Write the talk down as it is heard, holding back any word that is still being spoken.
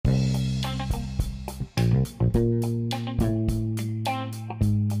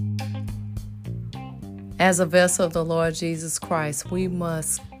As a vessel of the Lord Jesus Christ, we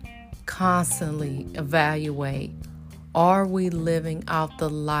must constantly evaluate, are we living out the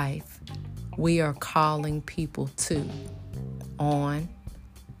life we are calling people to, on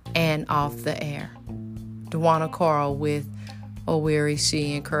and off the air? Dwana Carl with A Weary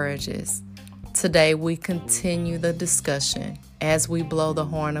She Encourages. Today we continue the discussion as we blow the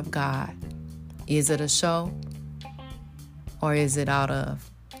horn of God. Is it a show or is it out of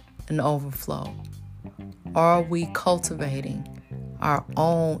an overflow? Are we cultivating our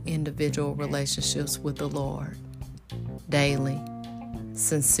own individual relationships with the Lord daily,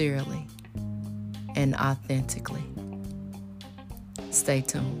 sincerely, and authentically? Stay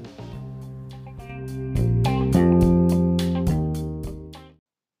tuned.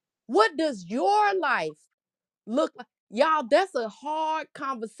 What does your life look like? Y'all, that's a hard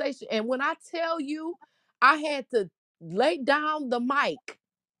conversation. And when I tell you, I had to lay down the mic,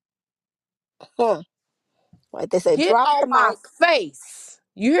 Like they say, get drop the on my mic. face.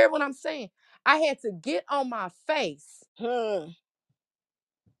 You hear what I'm saying? I had to get on my face.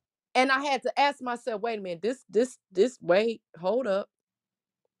 And I had to ask myself, wait a minute, wait, hold up.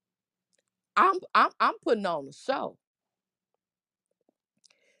 I'm putting on a show.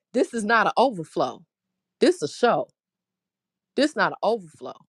 This is not an overflow. This is a show. This not an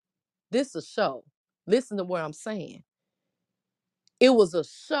overflow. This is a show. Listen to what I'm saying. It was a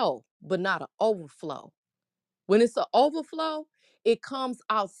show, but not an overflow. When it's an overflow, it comes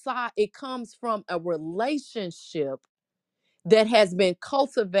outside. It comes from a relationship that has been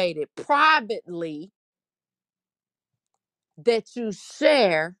cultivated privately that you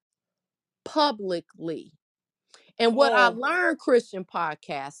share publicly. And what I learned, Christian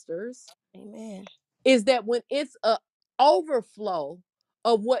podcasters, Amen. is that when it's a overflow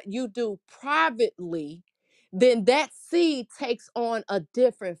of what you do privately, then that seed takes on a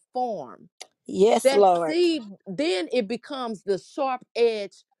different form. Yes, That Lord. seed, then it becomes the sharp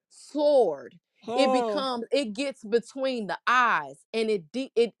edged sword. It gets between the eyes, and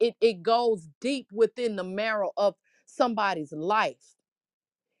it goes deep within the marrow of somebody's life.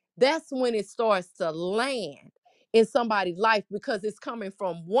 That's when it starts to land in somebody's life, because it's coming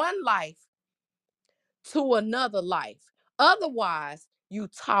from one life to another life. Otherwise, you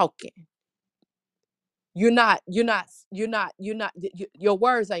talking. Your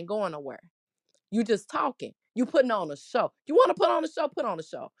words ain't going nowhere. You just talking. You putting on a show. You want to put on a show, put on a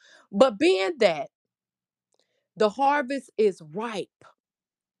show. But being that the harvest is ripe,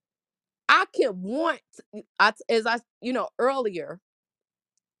 I can want, as I, earlier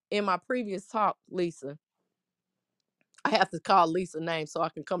in my previous talk, Lisa, I have to call Lisa name so I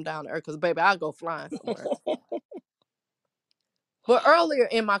can come down to earth, because baby, I'll go flying somewhere. But earlier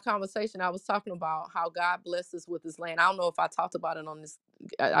in my conversation, I was talking about how God blesses with his land. I don't know if I talked about it on this.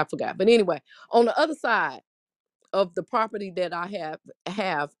 I forgot. But anyway, on the other side of the property that I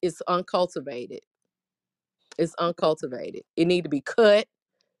have is uncultivated. It's uncultivated. It need to be cut.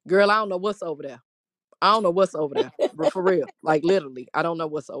 Girl, I don't know what's over there. I don't know what's over there. But for real. Like literally, I don't know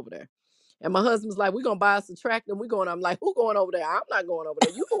what's over there. And my husband's like, we're gonna buy us a tractor and we're going. I'm like, who going over there? I'm not going over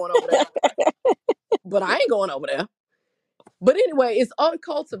there. You going over there. But I ain't going over there. But anyway, it's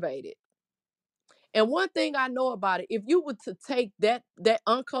uncultivated. And one thing I know about it, if you were to take that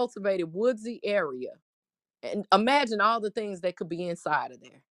uncultivated woodsy area and imagine all the things that could be inside of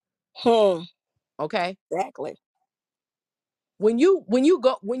there. Okay? Exactly. When you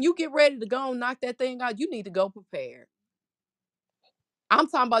get ready to go and knock that thing out, you need to go prepared. I'm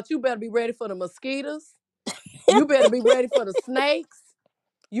talking about, you better be ready for the mosquitoes. You better be ready for the snakes.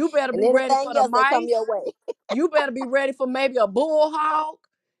 You better And be ready anything for the else that come mice. your way. You better be ready for maybe a bullhog.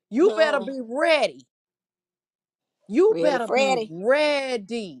 You better be ready. You Ready, better be Freddy.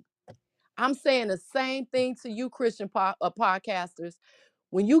 ready. I'm saying the same thing to you, Christian podcasters.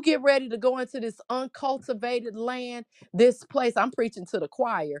 When you get ready to go into this uncultivated land, this place, I'm preaching to the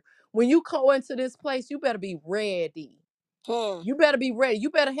choir. When you go into this place, you better be ready. You better be ready. You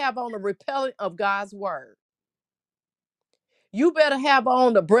better have on the repellent of God's word. You better have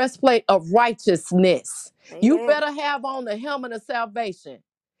on the breastplate of righteousness. You Amen. better have on the helmet of salvation.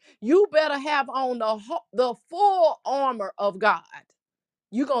 You better have on the full armor of God.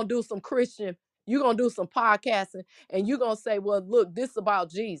 You're going to do some Christian, you're going to do some podcasting, and you're going to say, well, look, this is about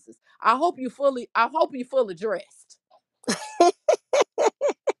Jesus. I hope you fully dressed.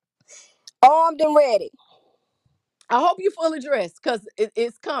 Armed and ready. I hope you fully dressed, because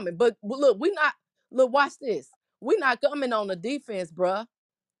it's coming. But look, watch this. We're not coming on the defense, bruh,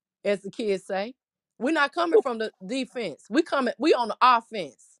 as the kids say. We're not coming from the defense. We on the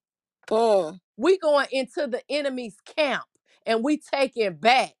offense. We going into the enemy's camp and we taking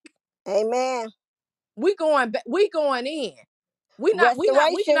back. Amen. We going back. We going in. We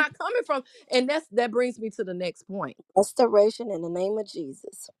Restoration. not coming from. And that brings me to the next point. Restoration in the name of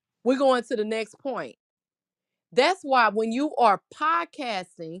Jesus. We're going to the next point. That's why when you are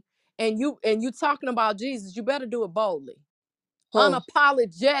podcasting and you talking about Jesus, you better do it boldly,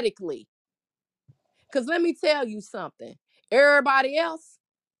 unapologetically. Because let me tell you something. Everybody else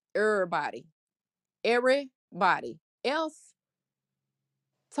else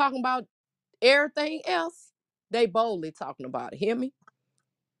talking about everything else, they boldly talking about it. Hear me?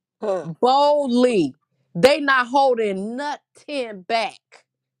 Boldly. They not holding nothing back.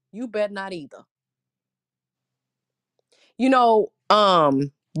 You better not either.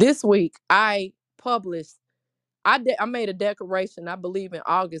 This week I published, I made a declaration, I believe in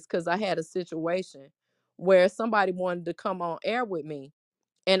August, because I had a situation where somebody wanted to come on air with me.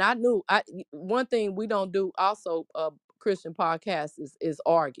 And I knew one thing we don't do also, Christian podcasts, is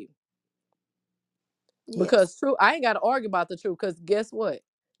argue. Because Yes. I ain't got to argue about the truth, because guess what?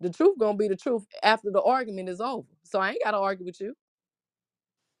 The truth gonna be the truth after the argument is over. So I ain't got to argue with you.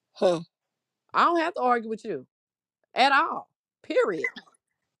 I don't have to argue with you at all. Period.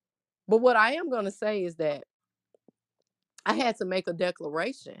 But what I am gonna say is that I had to make a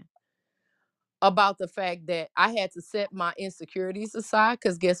declaration about the fact that I had to set my insecurities aside,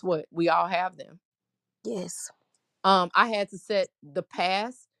 because guess what? We all have them. Yes. I had to set the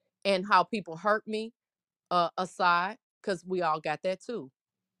past and how people hurt me aside, because we all got that too.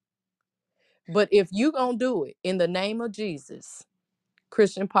 But if you gonna do it in the name of Jesus,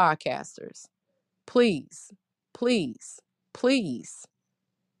 Christian podcasters, please, please, please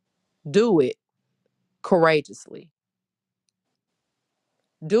do it courageously.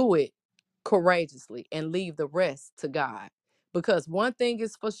 Do it courageously and leave the rest to God. Because one thing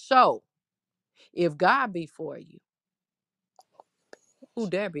is for sure, if God be for you, who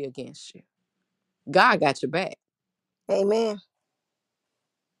dare be against you? God got your back. Amen.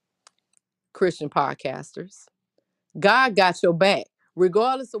 Christian podcasters, God got your back.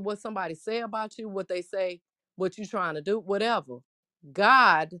 Regardless of what somebody say about you, what they say, what you trying to do, whatever.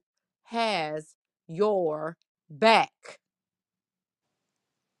 God has your back.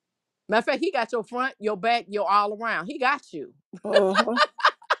 Matter of fact, he got your front, your back, your all around. He got you.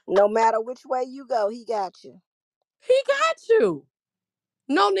 No matter which way you go, he got you. He got you.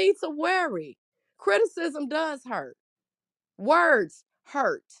 No need to worry. Criticism does hurt. Words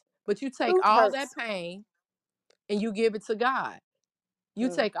hurt. But you take Truth all that hurts. pain and you give it to God. You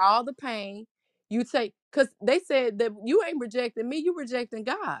take all the pain. You take, because they said that you ain't rejecting me, you rejecting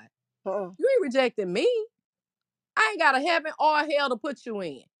God. You ain't rejecting me. I ain't got a heaven or a hell to put you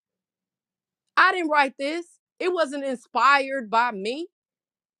in. I didn't write this. It wasn't inspired by me.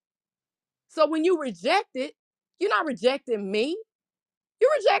 So when you reject it, you're not rejecting me. You're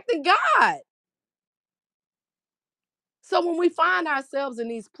rejecting God. So when we find ourselves in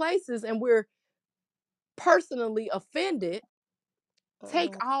these places and we're personally offended,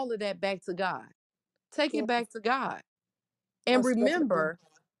 take all of that back to God. Take it back to God. And Most definitely. remember,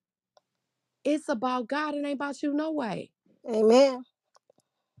 it's about God. It ain't about you no way. Amen.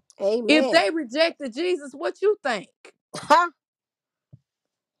 If Amen. they rejected Jesus, what you think?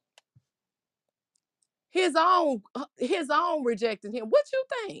 His own rejected him. What you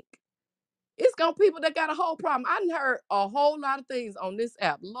think? It's gonna people that got a whole problem. I done heard a whole lot of things on this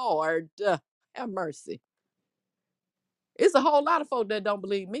app. Lord, have mercy. It's a whole lot of folk that don't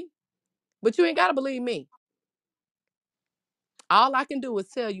believe me. But you ain't gotta believe me. All I can do is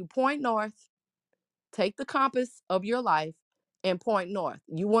tell you, point north, take the compass of your life and point north.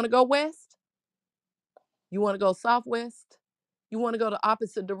 You want to go west? You want to go southwest? You want to go the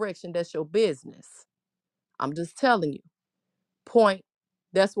opposite direction? That's your business. I'm just telling you. Point.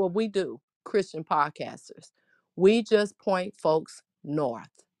 That's what we do, Christian podcasters. We just point folks north.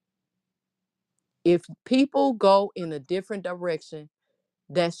 If people go in a different direction,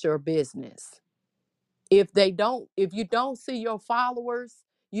 that's your business. If you don't see your followers,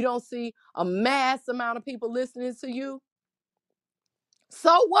 you don't see a mass amount of people listening to you,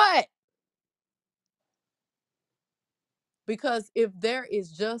 so what? Because if there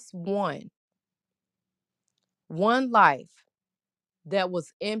is just one life that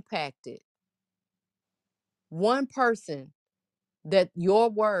was impacted, one person that your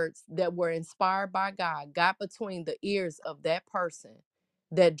words that were inspired by God got between the ears of that person,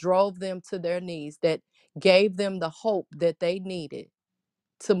 that drove them to their knees, that gave them the hope that they needed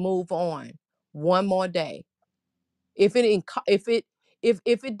to move on one more day. If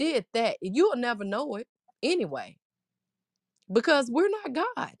it did that, you'll never know it anyway, because we're not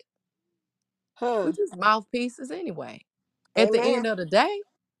God. We Hmm. just mouthpieces anyway. At the Amen. end of the day,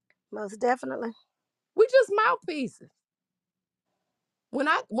 Most definitely. we just mouthpieces. When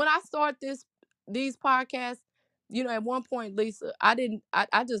I start these podcasts, at one point, Lisa, I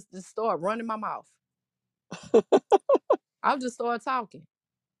just started running my mouth. I just started talking.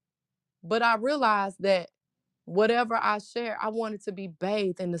 But I realized that whatever I share, I want it to be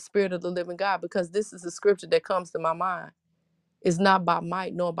bathed in the spirit of the living God, because this is the scripture that comes to my mind. It's not by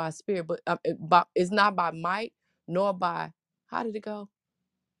might nor by spirit, but it's not by might nor by, how did it go?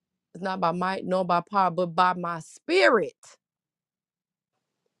 It's not by might nor by power, but by my spirit,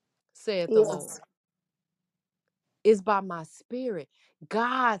 said the Yes. Lord. It's by my spirit.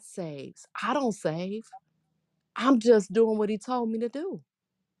 God saves. I don't save. I'm just doing what he told me to do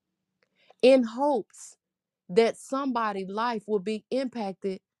in hopes that somebody's life will be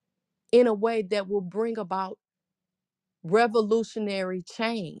impacted in a way that will bring about revolutionary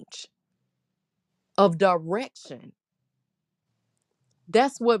change of direction.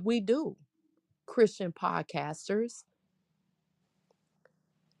 That's what we do, Christian podcasters.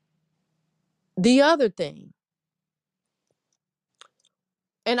 The other thing,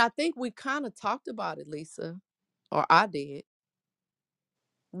 and I think we kind of talked about it, Lisa, or I did,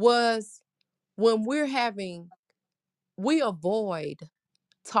 was when we avoid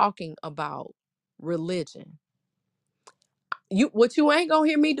talking about religion. What you ain't gonna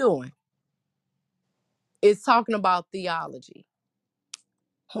hear me doing is talking about theology.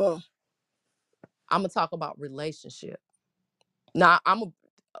 Hmm. I'm gonna talk about relationship. Now I'm a,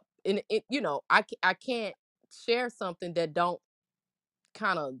 in it, I can't share something that don't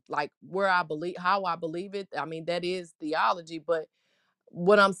kind of like where I believe, how I believe it. I mean, that is theology, but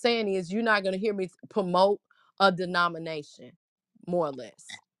what I'm saying is you're not gonna hear me promote a denomination, more or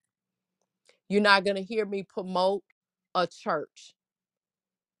less. You're not gonna hear me promote a church.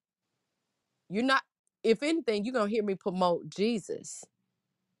 You're not, if anything, you're gonna hear me promote Jesus.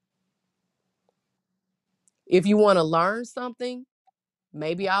 If you want to learn something,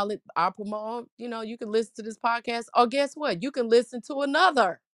 maybe I'll promote, you can listen to this podcast, or guess what? You can listen to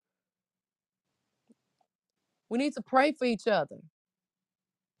another. We need to pray for each other.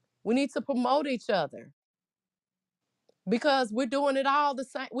 We need to promote each other, because we're doing it all the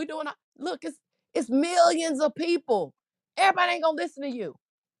same. We're doing look, it's millions of people. Everybody ain't gonna listen to you,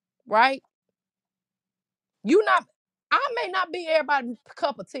 right? You not I may not be everybody's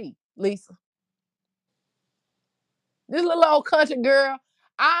cup of tea, Lisa. This little old country girl,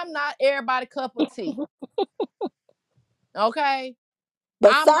 I'm not everybody's cup of tea. Okay?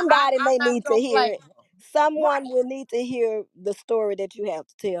 But somebody I'm may not need to your hear it. flavor. Someone Right. will need to hear the story that you have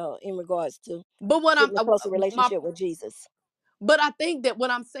to tell in regards to But what I'm getting a closer my relationship with Jesus. but I think that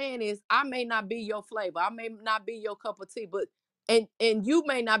what I'm saying is I may not be your flavor. I may not be your cup of tea, but and you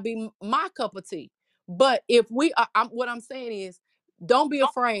may not be my cup of tea. But if we are, what I'm saying is, don't be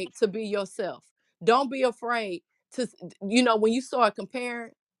afraid to be yourself. Don't be afraid to, when you start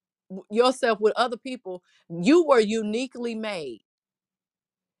comparing yourself with other people, you were uniquely made.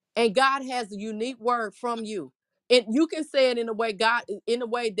 And God has a unique word from you. And you can say it in a way,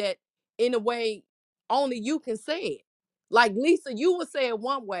 in a way only you can say it. Like Lisa, you would say it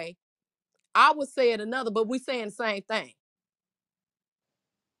one way, I would say it another, but we saying the same thing.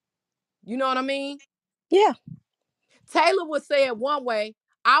 You know what I mean? Yeah. Taylor would say it one way.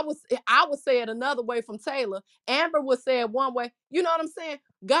 I would say it another way from Taylor. Amber would say it one way. You know what I'm saying?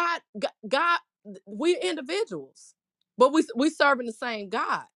 God, we're individuals, but we serving the same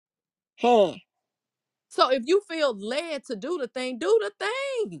God. Hmm. So if you feel led to do the thing, do the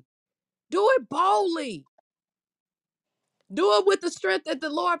thing. Do it boldly. Do it with the strength that the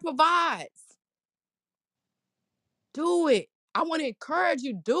Lord provides. Do it. I want to encourage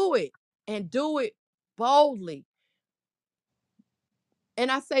you, do it, and do it boldly.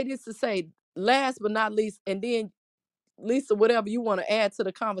 And I say this to say, last but not least, and then Lisa, whatever you want to add to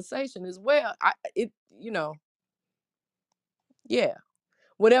the conversation as well. Yeah,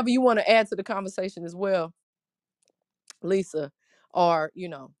 whatever you want to add to the conversation as well, Lisa, or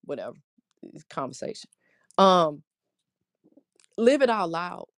whatever conversation. Live it out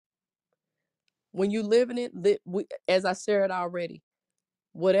loud. When you live in it, as I shared already,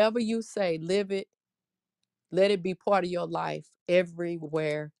 whatever you say, live it. Let it be part of your life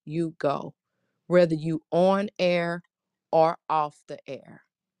everywhere you go, whether you on air or off the air,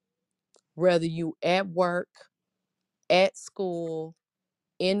 whether you at work, at school,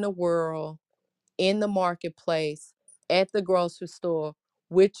 in the world, in the marketplace, at the grocery store,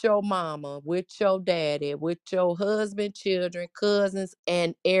 with your mama, with your daddy, with your husband, children, cousins,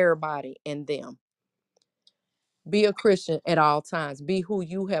 and everybody and them. Be a Christian at all times. Be who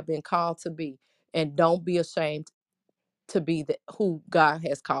you have been called to be. and don't be ashamed to be who God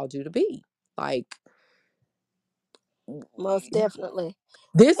has called you to be. Like, Most definitely.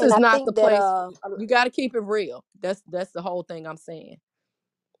 this And is I not the think that place. You got to keep it real. That's the whole thing I'm saying.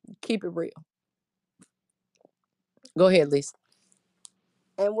 Keep it real. Go ahead, Lisa.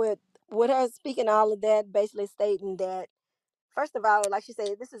 and with her speaking all of that, basically stating that, first of all, like she said,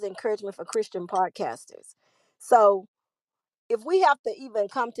 this is encouragement for Christian podcasters. So if we have to even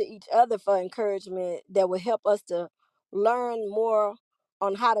come to each other for encouragement, that will help us to learn more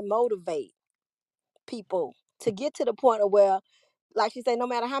on how to motivate people to get to the point of where, like she said, no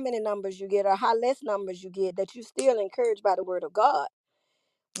matter how many numbers you get or how less numbers you get, that you still encouraged by the word of God.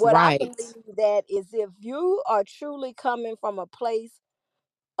 What I Right. believe that is, if you are truly coming from a place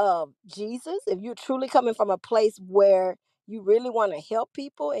of Jesus, if you're truly coming from a place where you really want to help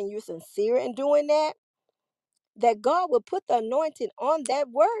people and you're sincere in doing that, that God will put the anointing on that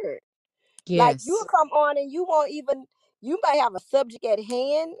word. Like, you'll Yes. come on and you won't even, you might have a subject at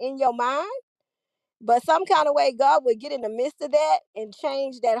hand in your mind, but some kind of way God would get in the midst of that and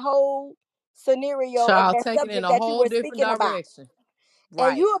change that whole scenario of Child, that taking it in subject a that you whole were different speaking about. direction.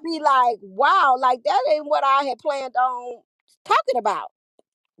 And Right. you'll be like, wow, like that ain't what I had planned on talking about.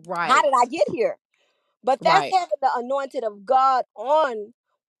 How Right. did I get here? But that's Right. having the anointing of God on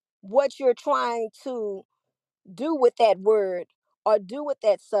what you're trying to do with that word or do with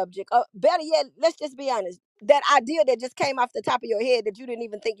that subject. Or better yet, let's just be honest. That idea that just came off the top of your head that you didn't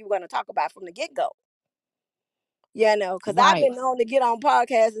even think you were going to talk about from the get go. You know, because I've Right. been known to get on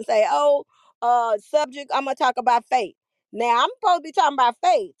podcasts and say, oh, subject, I'm going to talk about faith. Now, I'm supposed to be talking about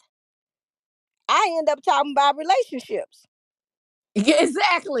faith. I end up talking about relationships. Yeah,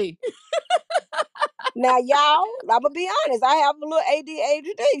 exactly. Now, y'all, I'm going to be honest. I have a little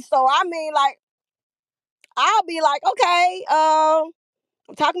ADHD. So, I mean, like, I'll be like, okay, I'm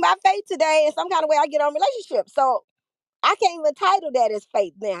talking about faith today. In some kind of way, I get on relationships. So, I can't even title that as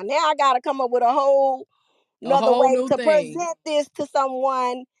faith now. Now, I got to come up with a whole A another whole way new to thing. present this to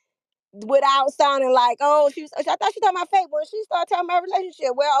someone without sounding like, oh, I thought she talking about faith. When she started talking about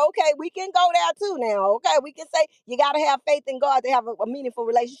relationship, well, okay, we can go there too now. Okay, we can say you got to have faith in God to have a meaningful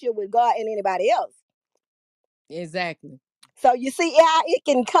relationship with God and anybody else. Exactly. So you see how it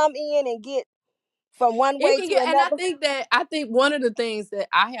can come in and get from one It way can to get, and another. I think one of the things that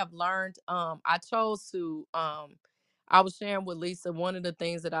I have learned, I chose to I was sharing with Lisa, one of the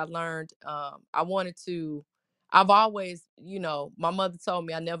things that I learned, I wanted to, I've always, my mother told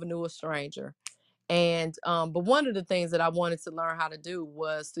me I never knew a stranger. And but one of the things that I wanted to learn how to do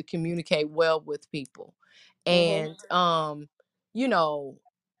was to communicate well with people. Mm-hmm. And you know,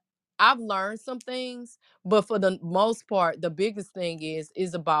 I've learned some things, but for the most part, the biggest thing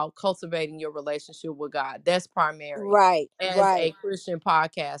is about cultivating your relationship with God. That's primary Right, as right, a Christian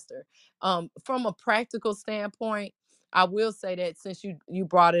podcaster. From a practical standpoint, I will say that since you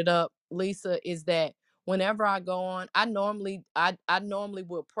brought it up, Lisa, is that whenever I go on, I normally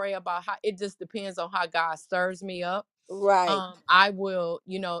will pray about how it just depends on how God stirs me up. right. I will,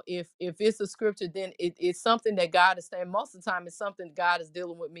 if it's a scripture, then it's something that God is saying. Most of the time it's something God is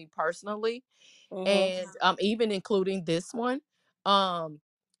dealing with me personally, Mm-hmm. and even including this one. um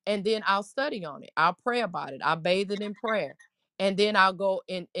and then I'll study on it, I'll pray about it, I'll bathe it in prayer, and then I'll go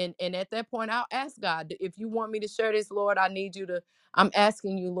and at that point I'll ask God, if you want me to share this, Lord, I need you to, I'm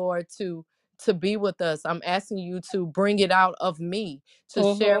asking you, Lord, to be with us. I'm asking you to bring it out of me to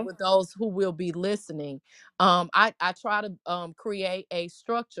share Mm-hmm. with those who will be listening. I try to create a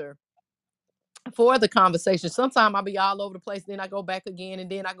structure for the conversation. Sometimes I'll be all over the place, then I go back again, and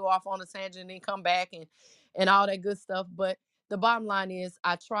then I go off on a tangent and then come back and all that good stuff. But the bottom line is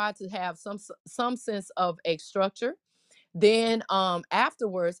I try to have some sense of a structure. Then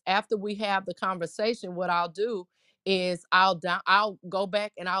afterwards, after we have the conversation, what I'll do is I'll go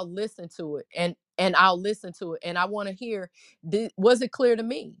back and I'll listen to it, and I'll listen to it, and I want to hear, was it clear to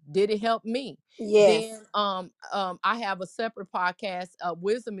me, did it help me? Then Yes. I have a separate podcast.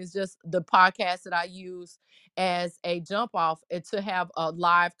 Wisdom is just the podcast that I use as a jump off and to have a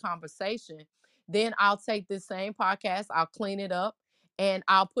live conversation. Then I'll take this same podcast, I'll clean it up, and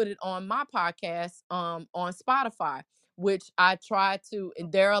I'll put it on my podcast on Spotify, which I try to,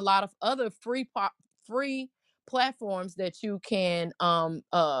 and there are a lot of other free platforms that you can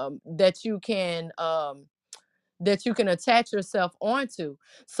attach yourself onto.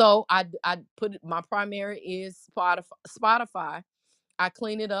 So I put my primary is Spotify. I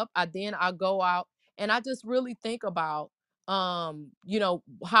clean it up. I go out and I just really think about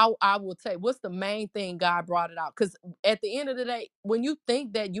how I will take, what's the main thing God brought it out. Cuz at the end of the day, when you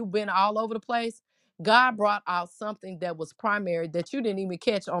think that you've been all over the place, God brought out something that was primary that you didn't even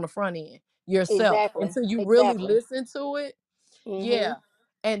catch on the front end yourself Exactly. until you really Exactly. listen to it. Mhm. Yeah.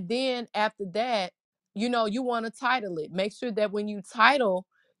 And then after that, you want to title it. Make sure that when you title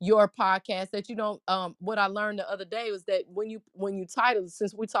your podcast that you don't what I learned the other day was that when you title it,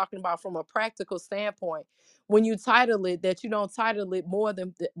 since we're talking about from a practical standpoint, when you title it, that you don't title it more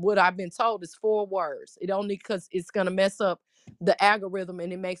than what I've been told is 4 words. It only because it's gonna mess up the algorithm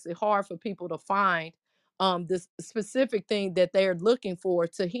and it makes it hard for people to find this specific thing that they're looking for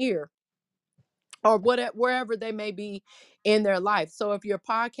to hear or whatever wherever they may be in their life. So if your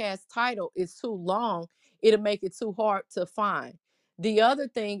podcast title is too long, it'll make it too hard to find. The other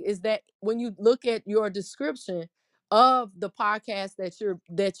thing is that when you look at your description of the podcast that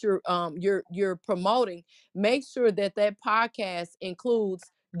you're promoting, make sure that that podcast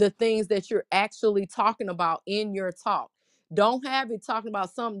includes the things that you're actually talking about in your talk. Don't have it talking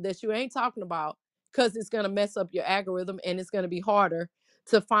about something that you ain't talking about, because it's going to mess up your algorithm and it's going to be harder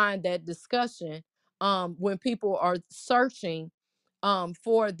to find that discussion when people are searching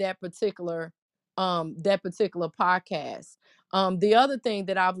for that particular podcast. The other thing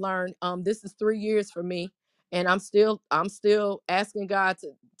that I've learned, this is 3 years for me, and I'm still asking God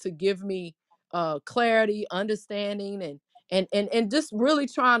to give me clarity, understanding, and just really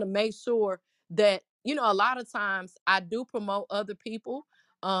trying to make sure that a lot of times I do promote other people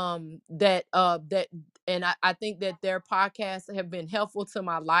that and I think that their podcasts have been helpful to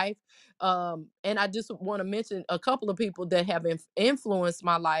my life. And I just want to mention a couple of people that have influenced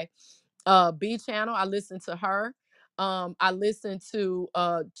my life. B Channel, I listen to her. I listen to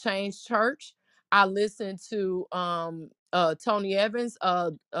Change Church. I listen to Tony Evans.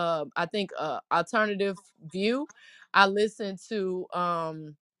 I think Alternative View. I listen to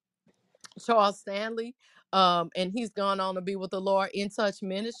Charles Stanley, and he's gone on to be with the Lord. In Touch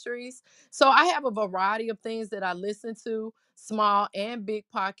Ministries. So I have a variety of things that I listen to, small and big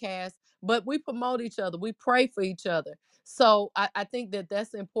podcasts, but we promote each other. We pray for each other. So I think that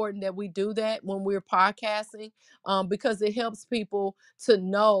that's important that we do that when we're podcasting, because it helps people to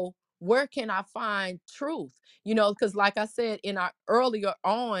know where can I find truth. Because like I said in our earlier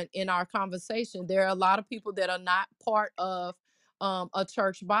on in our conversation, there are a lot of people that are not part of a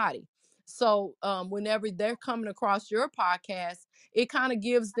church body. So whenever they're coming across your podcast, it kind of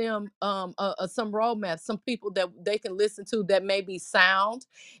gives them some roadmap, some people that they can listen to that may be sound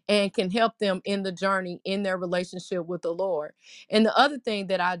and can help them in the journey in their relationship with the Lord. And the other thing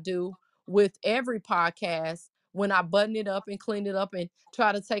that I do with every podcast, when I button it up and clean it up and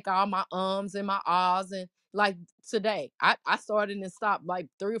try to take all my ums and my ahs, and like today, I started and stopped like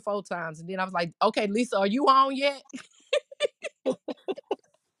 3 or 4 times. And then I was like, okay, Lisa, are you on yet?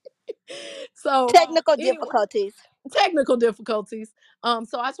 So Technical anyway, difficulties. technical difficulties.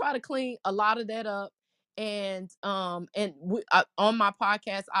 So I try to clean a lot of that up, and on my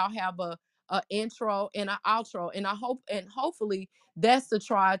podcast I'll have a intro and an outro, and I hope and hopefully that's to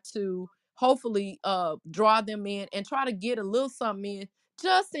try to hopefully draw them in and try to get a little something in,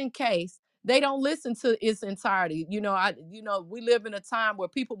 just in case they don't listen to its entirety. We live in a time where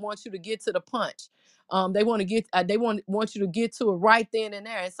people want you to get to the punch. They want to get they want you to get to it right then and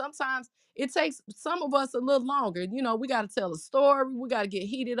there, and sometimes it takes some of us a little longer. We got to tell a story, we got to get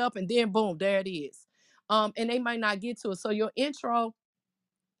heated up, and then boom, there it is. And they might not get to it. So your intro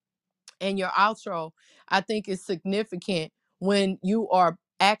and your outro, I think, is significant when you are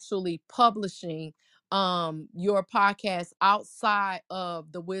actually publishing your podcast outside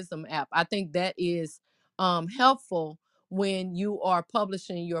of the Wisdom app. I think that is helpful when you are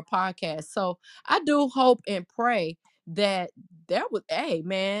publishing your podcast. So I do hope and pray that there was, hey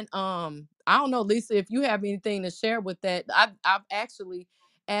man, I don't know, Lisa, if you have anything to share with that. I've actually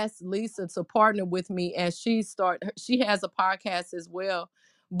asked Lisa to partner with me as she has a podcast as well,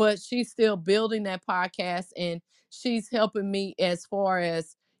 but she's still building that podcast, and she's helping me as far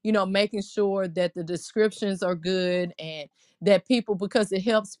as making sure that the descriptions are good, and that people, because it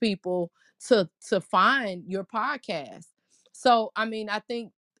helps people to find your podcast. So I mean, I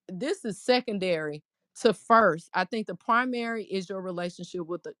think this is secondary to first. I think the primary is your relationship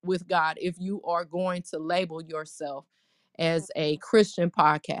with God, if you are going to label yourself as a Christian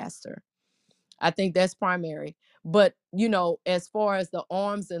podcaster. I think that's primary. But, as far as the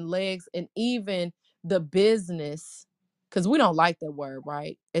arms and legs and even the business, because we don't like that word,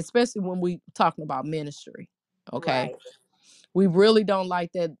 right? Especially when we talking about ministry. Okay. Right. We really don't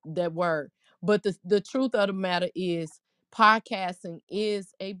like that word. But the truth of the matter is podcasting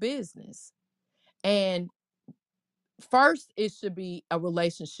is a business. And first, it should be a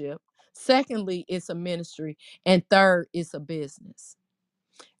relationship. Secondly, it's a ministry. And third, it's a business.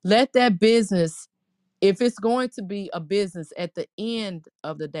 Let that business If it's going to be a business at the end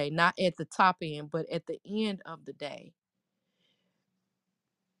of the day, not at the top end, but at the end of the day,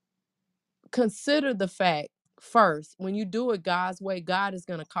 consider the fact first, when you do it God's way, God is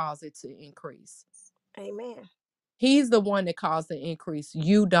going to cause it to increase. Amen. He's the one that caused the increase.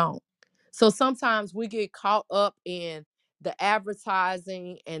 You don't. So sometimes we get caught up in the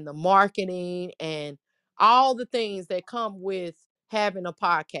advertising and the marketing and all the things that come with having a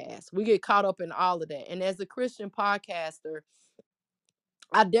podcast. We get caught up in all of that. And as a Christian podcaster,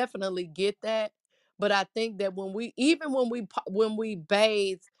 I definitely get that, but I think that when we even when we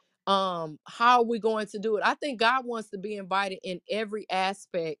bathe, how are we going to do it? I think God wants to be invited in every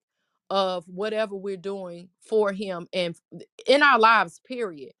aspect of whatever we're doing for him and in our lives,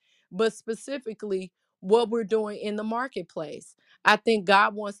 period. But specifically what we're doing in the marketplace. I think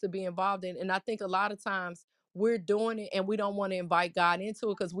God wants to be involved in, and I think a lot of times we're doing it and we don't want to invite God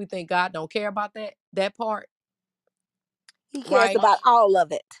into it because we think God don't care about that part, He cares right? about all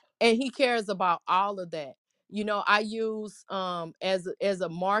of it. And he cares about all of that. I use as a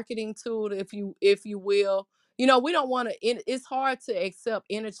marketing tool, if you will. We don't want to, it's hard to accept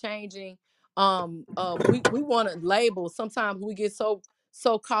interchanging. We want to label. Sometimes we get so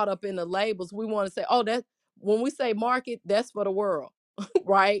caught up in the labels. We want to say, oh, that when we say market, that's for the world.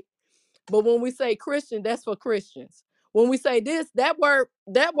 Right? But when we say Christian, that's for Christians. When we say this, that word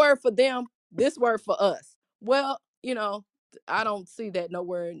for them, this word for us. Well, I don't see that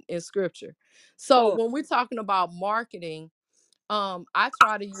nowhere in scripture. So Hmm. when we're talking about marketing, I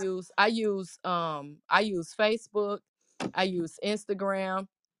use Facebook, I use Instagram,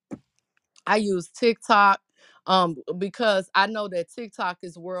 I use TikTok, because I know that TikTok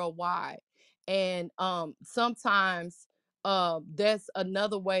is worldwide. And sometimes that's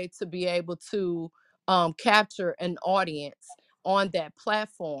another way to be able to capture an audience on that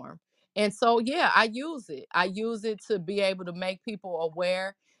platform. And so, yeah, I use it. I use it to be able to make people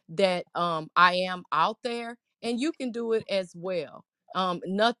aware that I am out there, and you can do it as well.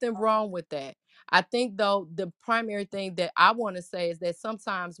 Nothing wrong with that. I think, though, the primary thing that I want to say is that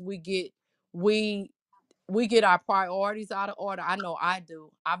sometimes we we get our priorities out of order. I know I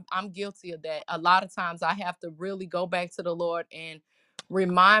do. I'm guilty of that. A lot of times I have to really go back to the Lord and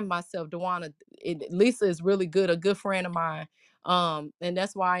remind myself. Dewana, Lisa is really good, a good friend of mine, and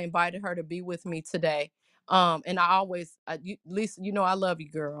that's why I invited her to be with me today. And I always, Lisa, I love you,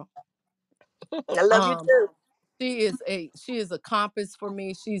 girl. I love you um too. she is a compass for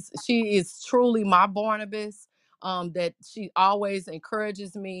me. She is truly my Barnabas. That she always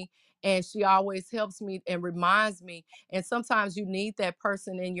encourages me, and she always helps me and reminds me. And sometimes you need that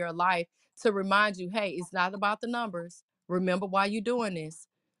person in your life to remind you, hey, it's not about the numbers. Remember why you're doing this.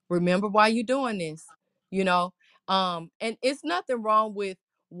 Remember why you're doing this. You know, and it's nothing wrong with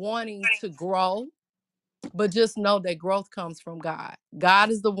wanting to grow, but just know that growth comes from God. God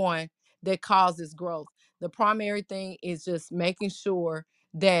is the one that causes growth. The primary thing is just making sure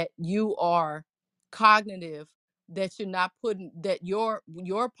that you are cognitive, that you're not putting that your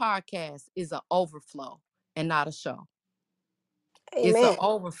podcast is an overflow and not a show. It's an Amen.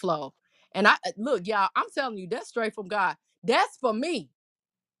 overflow. And I look, y'all, I'm telling you, that's straight from God. That's for me.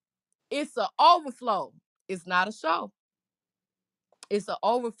 It's an overflow. It's not a show. It's an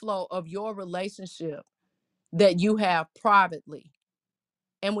overflow of your relationship that you have privately.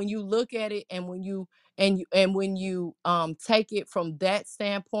 And when you look at it, and when you take it from that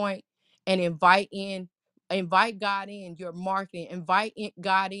standpoint and invite God in your marketing,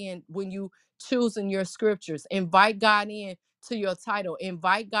 God in when you choosing your scriptures, invite God in to your title,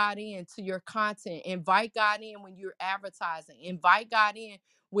 invite God in to your content, invite God in when you're advertising, invite God in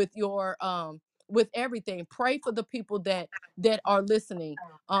with your with everything. Pray for the people that are listening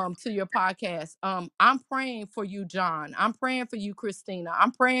to your podcast. I'm praying for you, John. I'm praying for you, Christina.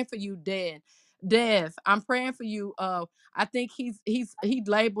 I'm praying for you, Dev. I'm praying for you. I think he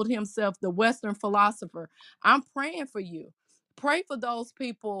labeled himself the Western philosopher. I'm praying for you. Pray for those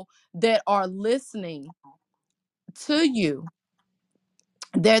people that are listening to you,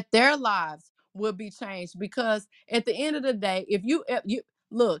 that their lives will be changed. Because at the end of the day, if you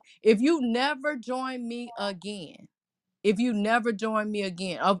look, if you never join me again, if you never join me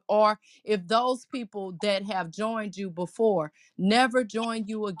again, or if those people that have joined you before never join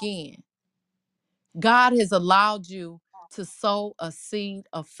you again, God has allowed you to sow a seed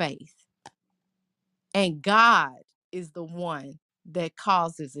of faith, and God is the one that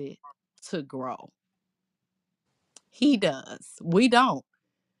causes it to grow. He does. We don't.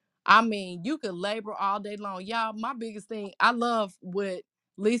 I mean, you could labor all day long. Y'all, my biggest thing, I love what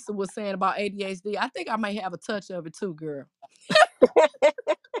Lisa was saying about ADHD. I think I may have a touch of it too, girl.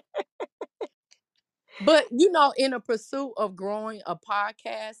 But in a pursuit of growing a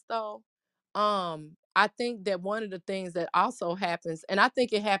podcast though, I think that one of the things that also happens, and I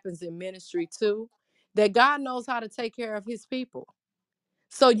think it happens in ministry too, that God knows how to take care of his people.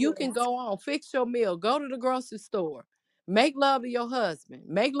 So you can Yes. go on, fix your meal, go to the grocery store, make love to your husband,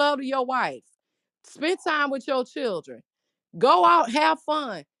 make love to your wife, spend time with your children, go out, have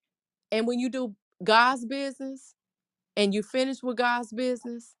fun. And when you do God's business and you finish with God's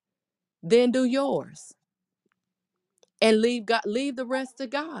business, then do yours. And leave the rest to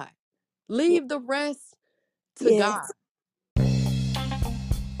God. Leave the rest to God. Yes.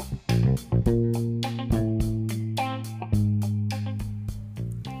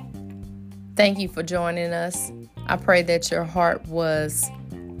 Thank you for joining us. I pray that your heart was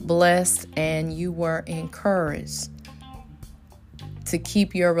blessed and you were encouraged to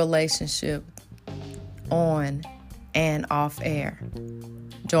keep your relationship on and off air.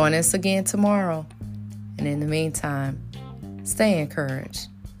 Join us again tomorrow. And in the meantime, stay encouraged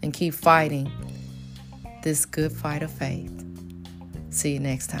and keep fighting this good fight of faith. See you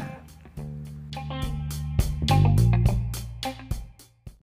next time.